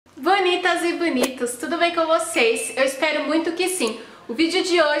Bonitas e bonitos, tudo bem com vocês? Eu espero muito que sim. O vídeo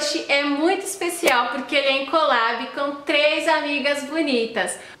de hoje é muito especial porque ele é em collab com 3 amigas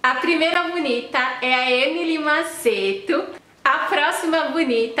bonitas. A primeira bonita é a Emily Maceto, a próxima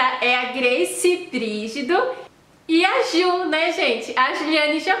bonita é a Grace Brígido e a Ju, né, gente? A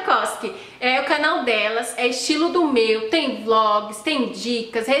Juliane Jokoski. É o canal delas, é estilo do meu, tem vlogs, tem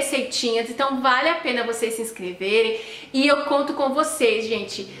dicas, receitinhas, então vale a pena vocês se inscreverem. E eu conto com vocês,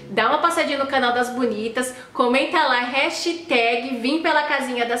 gente. Dá uma passadinha no canal das bonitas, comenta lá, hashtag Vim pela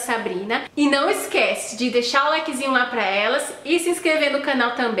casinha da Sabrina. E não esquece de deixar o likezinho lá pra elas e se inscrever no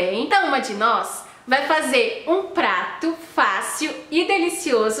canal também. Então uma de nós vai fazer um prato fácil e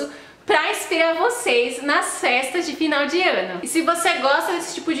delicioso para inspirar vocês nas festas de final de ano. E se você gosta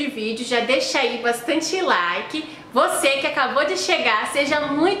desse tipo de vídeo, já deixa aí bastante like. Você que acabou de chegar, seja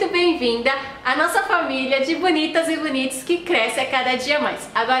muito bem-vinda à nossa família de bonitas e bonitos que cresce a cada dia mais.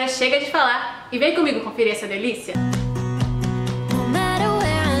 Agora chega de falar e vem comigo conferir essa delícia.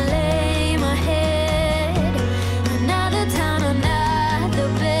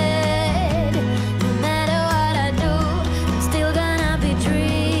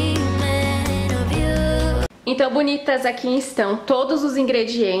 Então, bonitas, aqui estão todos os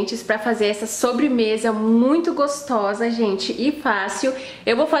ingredientes para fazer essa sobremesa muito gostosa, gente, e fácil.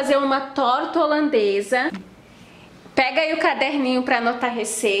 Eu vou fazer uma torta holandesa. Pega aí o caderninho para anotar a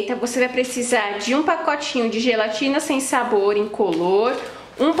receita. Você vai precisar de um pacotinho de gelatina sem sabor incolor,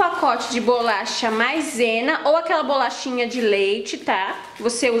 um pacote de bolacha maisena ou aquela bolachinha de leite, tá?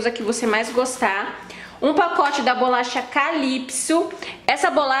 Você usa a que você mais gostar. Um pacote da bolacha CALIPSO. Essa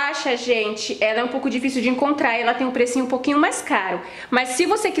bolacha, gente, ela é um pouco difícil de encontrar, ela tem um precinho um pouquinho mais caro. Mas se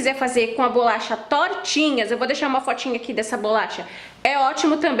você quiser fazer com a bolacha tortinhas, eu vou deixar uma fotinha aqui dessa bolacha. É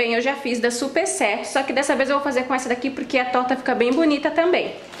ótimo também, eu já fiz, dá super certo, só que dessa vez eu vou fazer com essa daqui porque a torta fica bem bonita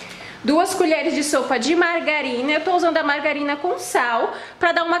também. 2 colheres de sopa de margarina, eu tô usando a margarina com sal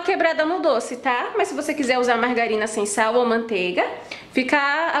pra dar uma quebrada no doce, tá? Mas se você quiser usar margarina sem sal ou manteiga, fica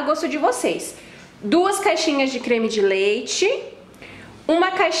a gosto de vocês. 2 caixinhas de creme de leite, uma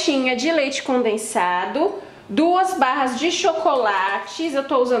caixinha de leite condensado, 2 barras de chocolates, eu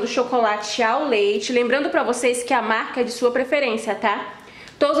tô usando chocolate ao leite, lembrando pra vocês que a marca é de sua preferência, tá?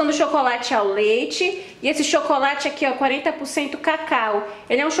 Tô usando chocolate ao leite e esse chocolate aqui, ó, 40% cacau,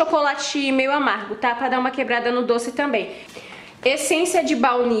 ele é um chocolate meio amargo, tá? Pra dar uma quebrada no doce também. Essência de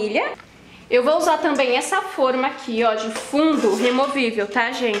baunilha. Eu vou usar também essa forma aqui, ó, de fundo removível,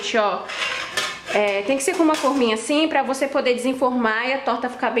 tá, gente, ó? Tem que ser com uma forminha assim pra você poder desenformar e a torta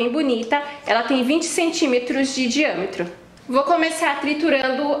ficar bem bonita. Ela tem 20 centímetros de diâmetro. Vou começar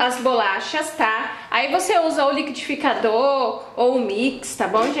triturando as bolachas, tá? Aí você usa o liquidificador ou o mix, tá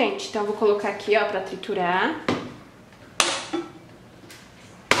bom, gente? Então eu vou colocar aqui, ó, pra triturar.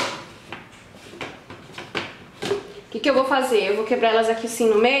 O que eu vou fazer? Eu vou quebrar elas aqui assim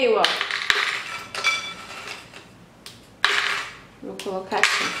no meio, ó. Vou colocar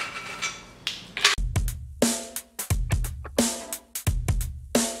aqui.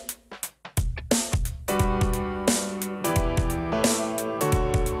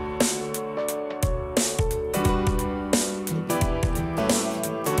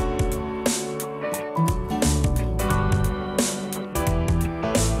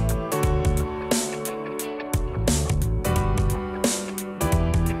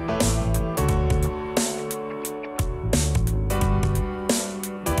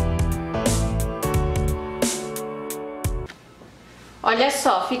 Olha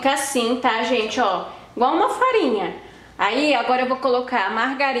só, fica assim, tá, gente, ó, igual uma farinha. Aí, agora eu vou colocar a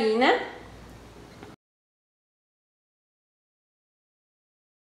margarina.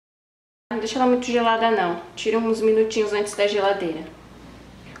 Não deixa ela muito gelada, não. Tira uns minutinhos antes da geladeira.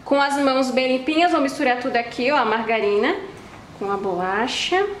 Com as mãos bem limpinhas, vou misturar tudo aqui, ó, a margarina com a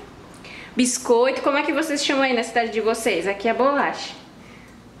bolacha. Biscoito, como é que vocês chamam aí na cidade de vocês? Aqui é bolacha.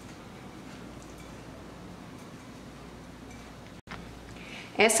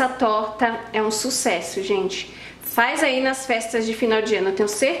 Essa torta é um sucesso, gente. Faz aí nas festas de final de ano. Eu tenho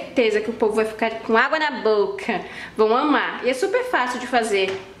certeza que o povo vai ficar com água na boca. Vão amar. E é super fácil de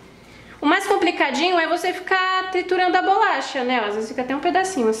fazer. O mais complicadinho é você ficar triturando a bolacha, né? Às vezes fica até um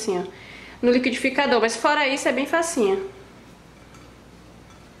pedacinho assim, ó, no liquidificador. Mas fora isso é bem facinho.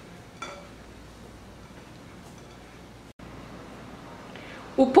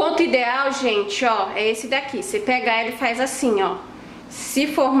 O ponto ideal, gente, ó, é esse daqui. Você pegar ele e faz assim, ó. Se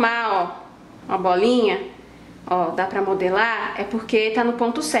formar, ó, uma bolinha, ó, dá pra modelar, é porque tá no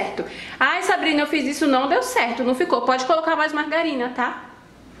ponto certo. Ai, Sabrina, eu fiz isso, não deu certo, não ficou. Pode colocar mais margarina, tá?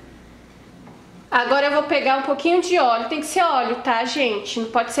 Agora eu vou pegar um pouquinho de óleo, tem que ser óleo, tá, gente? Não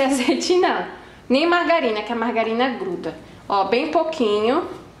pode ser azeite, não. Nem margarina, que a margarina gruda. Ó, bem pouquinho.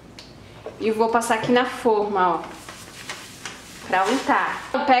 E vou passar aqui na forma, ó, pra untar.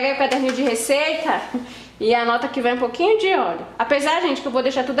 Pega aí o caderninho de receita e anota que vai um pouquinho de óleo. Apesar, gente, que eu vou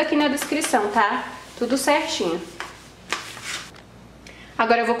deixar tudo aqui na descrição, tá? Tudo certinho.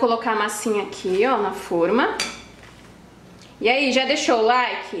 Agora eu vou colocar a massinha aqui, ó, na forma. E aí, já deixou o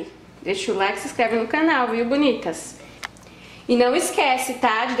like? Deixa o like, se inscreve no canal, viu, bonitas? E não esquece,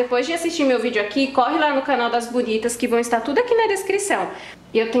 tá? Depois de assistir meu vídeo aqui, corre lá no canal das bonitas, que vão estar tudo aqui na descrição.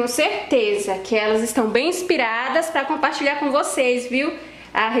 E eu tenho certeza que elas estão bem inspiradas pra compartilhar com vocês, viu?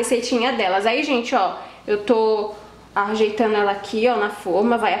 A receitinha delas. Aí, gente, ó, eu tô ajeitando ela aqui, ó, na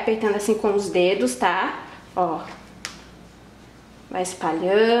forma, vai apertando assim com os dedos, tá? Ó. Vai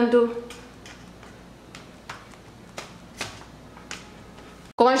espalhando.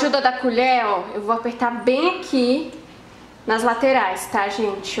 Com a ajuda da colher, ó, eu vou apertar bem aqui nas laterais, tá,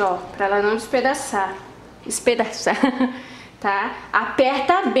 gente? Ó, pra ela não despedaçar. Tá?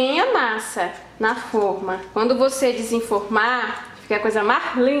 Aperta bem a massa na forma. Quando você desenformar, fica a coisa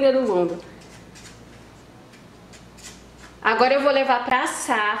mais linda do mundo. Agora eu vou levar pra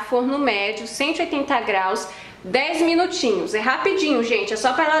assar, forno médio, 180 graus, 10 minutinhos. É rapidinho, gente, é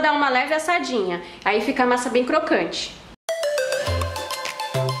só pra ela dar uma leve assadinha. Aí fica a massa bem crocante.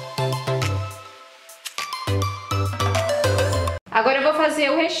 Agora eu vou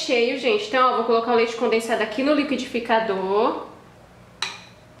fazer o recheio, gente. Então, ó, vou colocar o leite condensado aqui no liquidificador.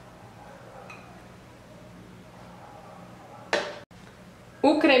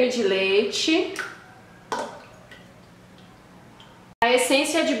 O creme de leite. A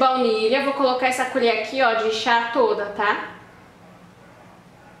essência de baunilha. Vou colocar essa colher aqui, ó, de chá toda, tá?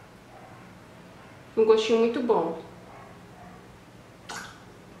 Um gostinho muito bom.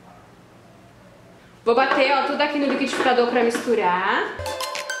 Vou bater, ó, tudo aqui no liquidificador pra misturar.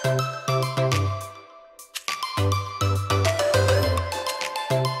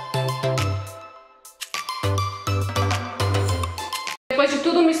 Depois de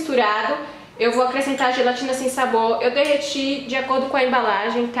tudo misturado, eu vou acrescentar a gelatina sem sabor. Eu derreti de acordo com a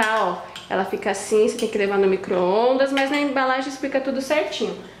embalagem, tá, ó. Ela fica assim, você tem que levar no micro-ondas, mas na embalagem explica tudo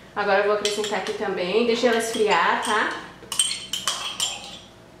certinho. Agora eu vou acrescentar aqui também, deixa ela esfriar, tá?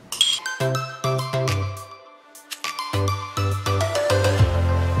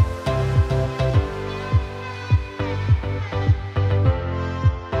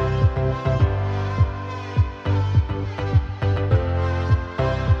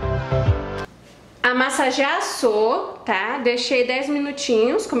 A massa já assou, tá? Deixei 10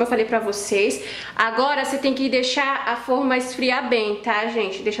 minutinhos, como eu falei pra vocês. Agora você tem que deixar a forma esfriar bem, tá,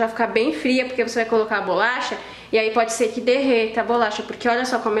 gente? Deixa ela ficar bem fria, porque você vai colocar a bolacha e aí pode ser que derreta a bolacha, porque olha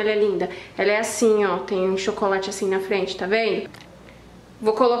só como ela é linda. Ela é assim, ó, tem um chocolate assim na frente, tá vendo?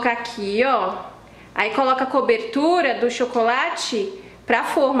 Vou colocar aqui, ó. Aí coloca a cobertura do chocolate pra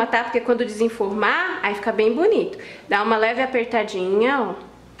forma, tá? Porque quando desenformar, aí fica bem bonito. Dá uma leve apertadinha,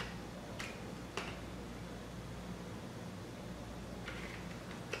 ó.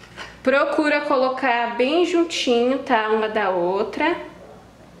 Procura colocar bem juntinho, tá? Uma da outra.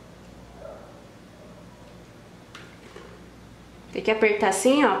 Tem que apertar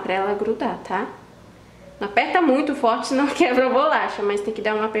assim, ó, pra ela grudar, tá? Não aperta muito forte, senão quebra a bolacha, mas tem que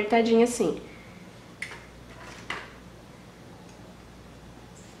dar uma apertadinha assim.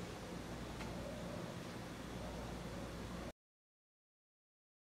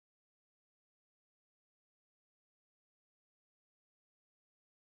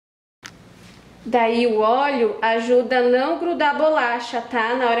 Daí o óleo ajuda a não grudar a bolacha,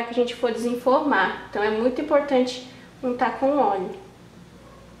 tá? Na hora que a gente for desenformar. Então é muito importante untar com óleo.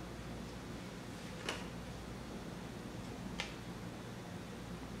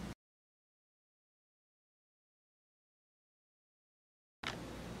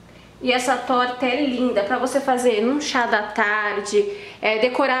 E essa torta é linda pra você fazer num chá da tarde,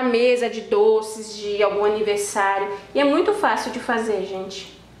 decorar a mesa de doces de algum aniversário. E é muito fácil de fazer,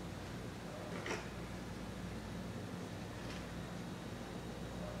 gente.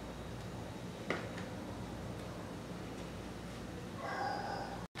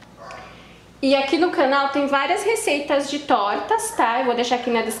 E aqui no canal tem várias receitas de tortas, tá? Eu vou deixar aqui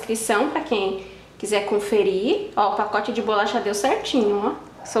na descrição pra quem quiser conferir. Ó, o pacote de bolacha deu certinho,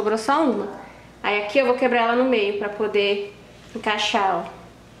 ó. Sobrou só uma. Aí aqui eu vou quebrar ela no meio pra poder encaixar, ó.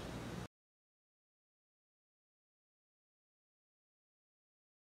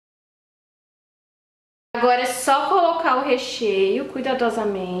 Agora é só colocar o recheio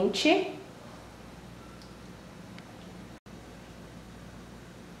cuidadosamente.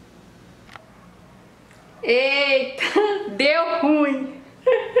 Eita, deu ruim.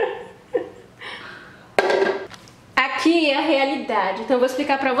 Aqui é a realidade, então eu vou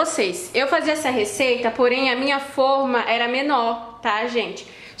explicar pra vocês. Eu fazia essa receita, porém a minha forma era menor, tá, gente?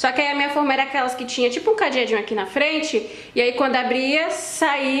 Só que aí a minha forma era aquelas que tinha tipo um cadeadinho aqui na frente, e aí quando abria,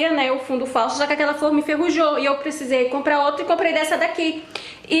 saía, né, o fundo falso, só que aquela forma enferrujou, e eu precisei comprar outra e comprei dessa daqui.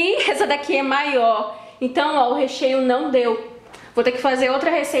 E essa daqui é maior, então, ó, o recheio não deu. Vou ter que fazer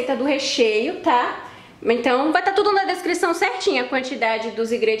outra receita do recheio, tá? Então vai estar tudo na descrição certinha a quantidade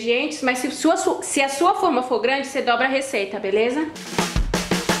dos ingredientes, mas se a sua forma for grande, você dobra a receita, beleza?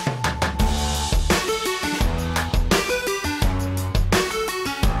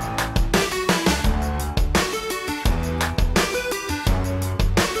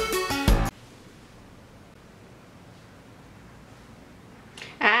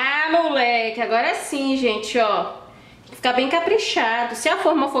 Ah, moleque, agora sim, gente, ó. Ficar bem caprichado. Se a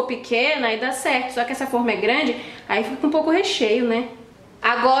forma for pequena, aí dá certo. Só que essa forma é grande, aí fica com um pouco recheio, né?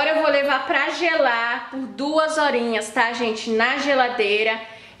 Agora eu vou levar pra gelar por 2 horinhas, tá, gente? Na geladeira.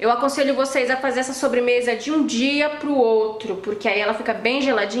 Eu aconselho vocês a fazer essa sobremesa de um dia pro outro, porque aí ela fica bem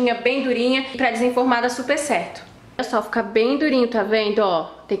geladinha, bem durinha, e pra desenformar dá super certo. Olha só, fica bem durinho, tá vendo? Ó,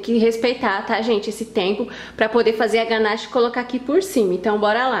 tem que respeitar, tá, gente, esse tempo pra poder fazer a ganache e colocar aqui por cima. Então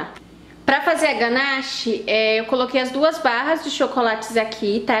bora lá. Pra fazer a ganache, eu coloquei as 2 barras de chocolates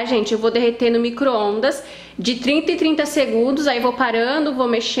aqui, tá, gente? Eu vou derreter no micro-ondas de 30 em 30 segundos, aí vou parando, vou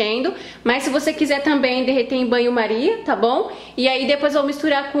mexendo. Mas se você quiser também derreter em banho-maria, tá bom? E aí depois eu vou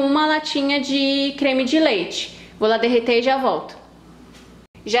misturar com uma latinha de creme de leite. Vou lá derreter e já volto.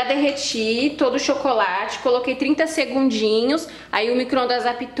 Já derreti todo o chocolate, coloquei 30 segundinhos, aí o micro-ondas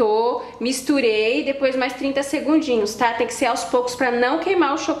apitou, misturei, depois mais 30 segundinhos, tá? Tem que ser aos poucos pra não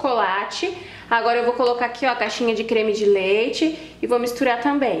queimar o chocolate. Agora eu vou colocar aqui, ó, a caixinha de creme de leite e vou misturar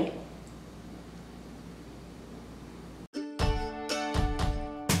também.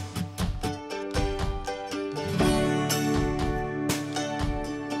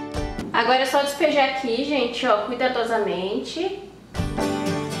 Agora é só despejar aqui, gente, ó, cuidadosamente.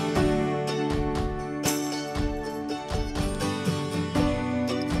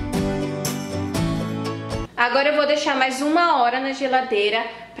 Agora eu vou deixar mais 1 hora na geladeira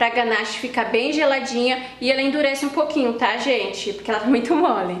pra ganache ficar bem geladinha e ela endurece um pouquinho, tá, gente? Porque ela tá muito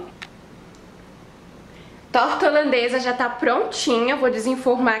mole. Torta holandesa já tá prontinha, vou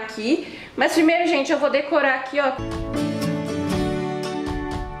desenformar aqui. Mas primeiro, gente, eu vou decorar aqui, ó.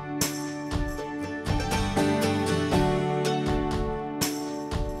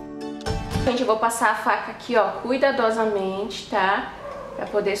 Gente, eu vou passar a faca aqui, ó, cuidadosamente, tá? Pra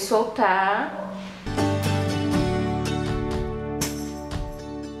poder soltar.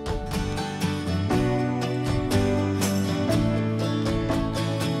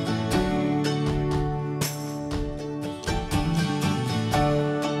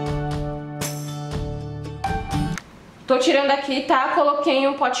 Tô tirando aqui, tá? Coloquei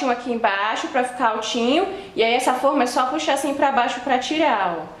um potinho aqui embaixo pra ficar altinho. E aí essa forma é só puxar assim pra baixo pra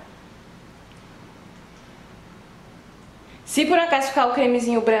tirar, ó. Se por acaso ficar o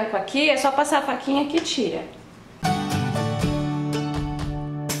cremezinho branco aqui, é só passar a faquinha que tira.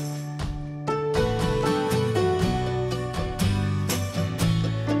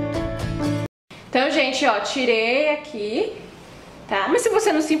 Então, gente, ó, tirei aqui. Tá? Mas se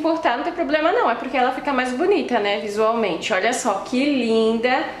você não se importar, não tem problema não, é porque ela fica mais bonita, né, visualmente. Olha só, que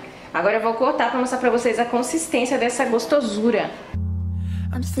linda. Agora eu vou cortar pra mostrar pra vocês a consistência dessa gostosura.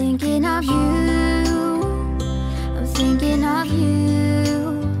 I'm thinking of you. I'm thinking of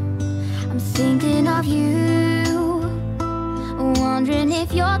you. I'm thinking of you. Wondering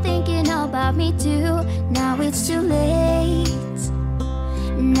if you're thinking about me too. Now it's too late.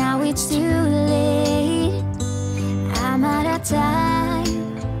 Now it's too late. I'm out of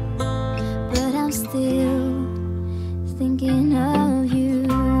time, but I'm still thinking of you.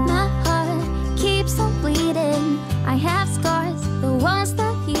 My heart keeps on bleeding. I have scars, the ones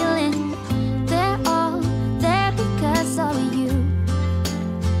not healing. They're all there because of you.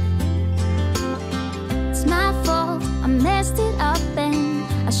 It's my fault, I messed it up and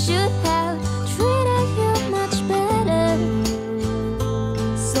I should have treated you much better.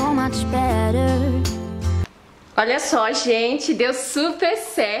 So much better. Olha só, gente, deu super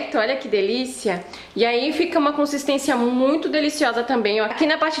certo, olha que delícia. E aí fica uma consistência muito deliciosa também, ó. Aqui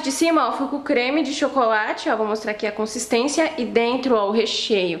na parte de cima, ó, fica o creme de chocolate, ó, vou mostrar aqui a consistência. E dentro, ó, o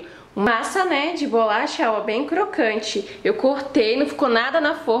recheio. Massa, né, de bolacha, ó, bem crocante. Eu cortei, não ficou nada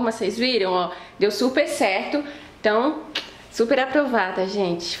na forma, vocês viram, ó. Deu super certo, então, super aprovada,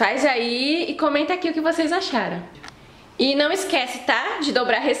 gente. Faz aí e comenta aqui o que vocês acharam. E não esquece, tá? De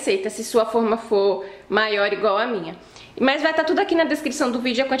dobrar a receita se sua forma for maior igual a minha. Mas vai estar tudo aqui na descrição do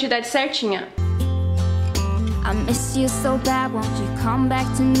vídeo a quantidade certinha. I miss you so bad, won't you come back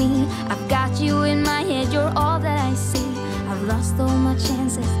to me? I've got you in my head, you're all that I see. I've lost all my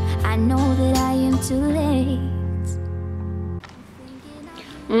chances, I know that I am too late.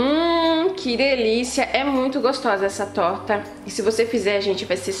 Que delícia! É muito gostosa essa torta. E se você fizer, gente,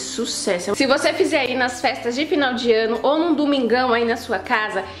 vai ser sucesso. Se você fizer aí nas festas de final de ano ou num domingão aí na sua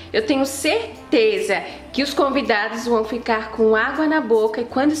casa, eu tenho certeza que os convidados vão ficar com água na boca e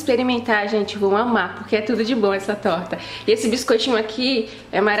quando experimentar, gente, vão amar, porque é tudo de bom essa torta. E esse biscoitinho aqui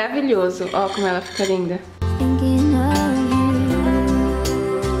é maravilhoso. Ó como ela fica linda.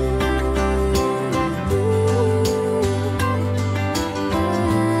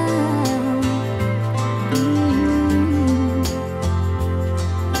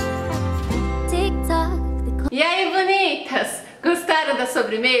 E aí, bonitas? Gostaram da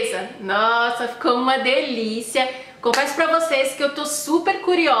sobremesa? Nossa, ficou uma delícia! Confesso pra vocês que eu tô super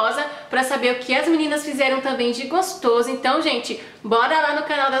curiosa pra saber o que as meninas fizeram também de gostoso. Então, gente, bora lá no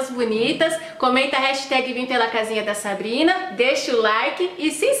canal das bonitas, comenta a hashtag Vim pela casinha da Sabrina, deixa o like e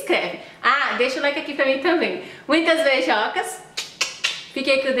se inscreve. Ah, deixa o like aqui pra mim também. Muitas beijocas,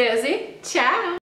 fiquem com Deus e tchau!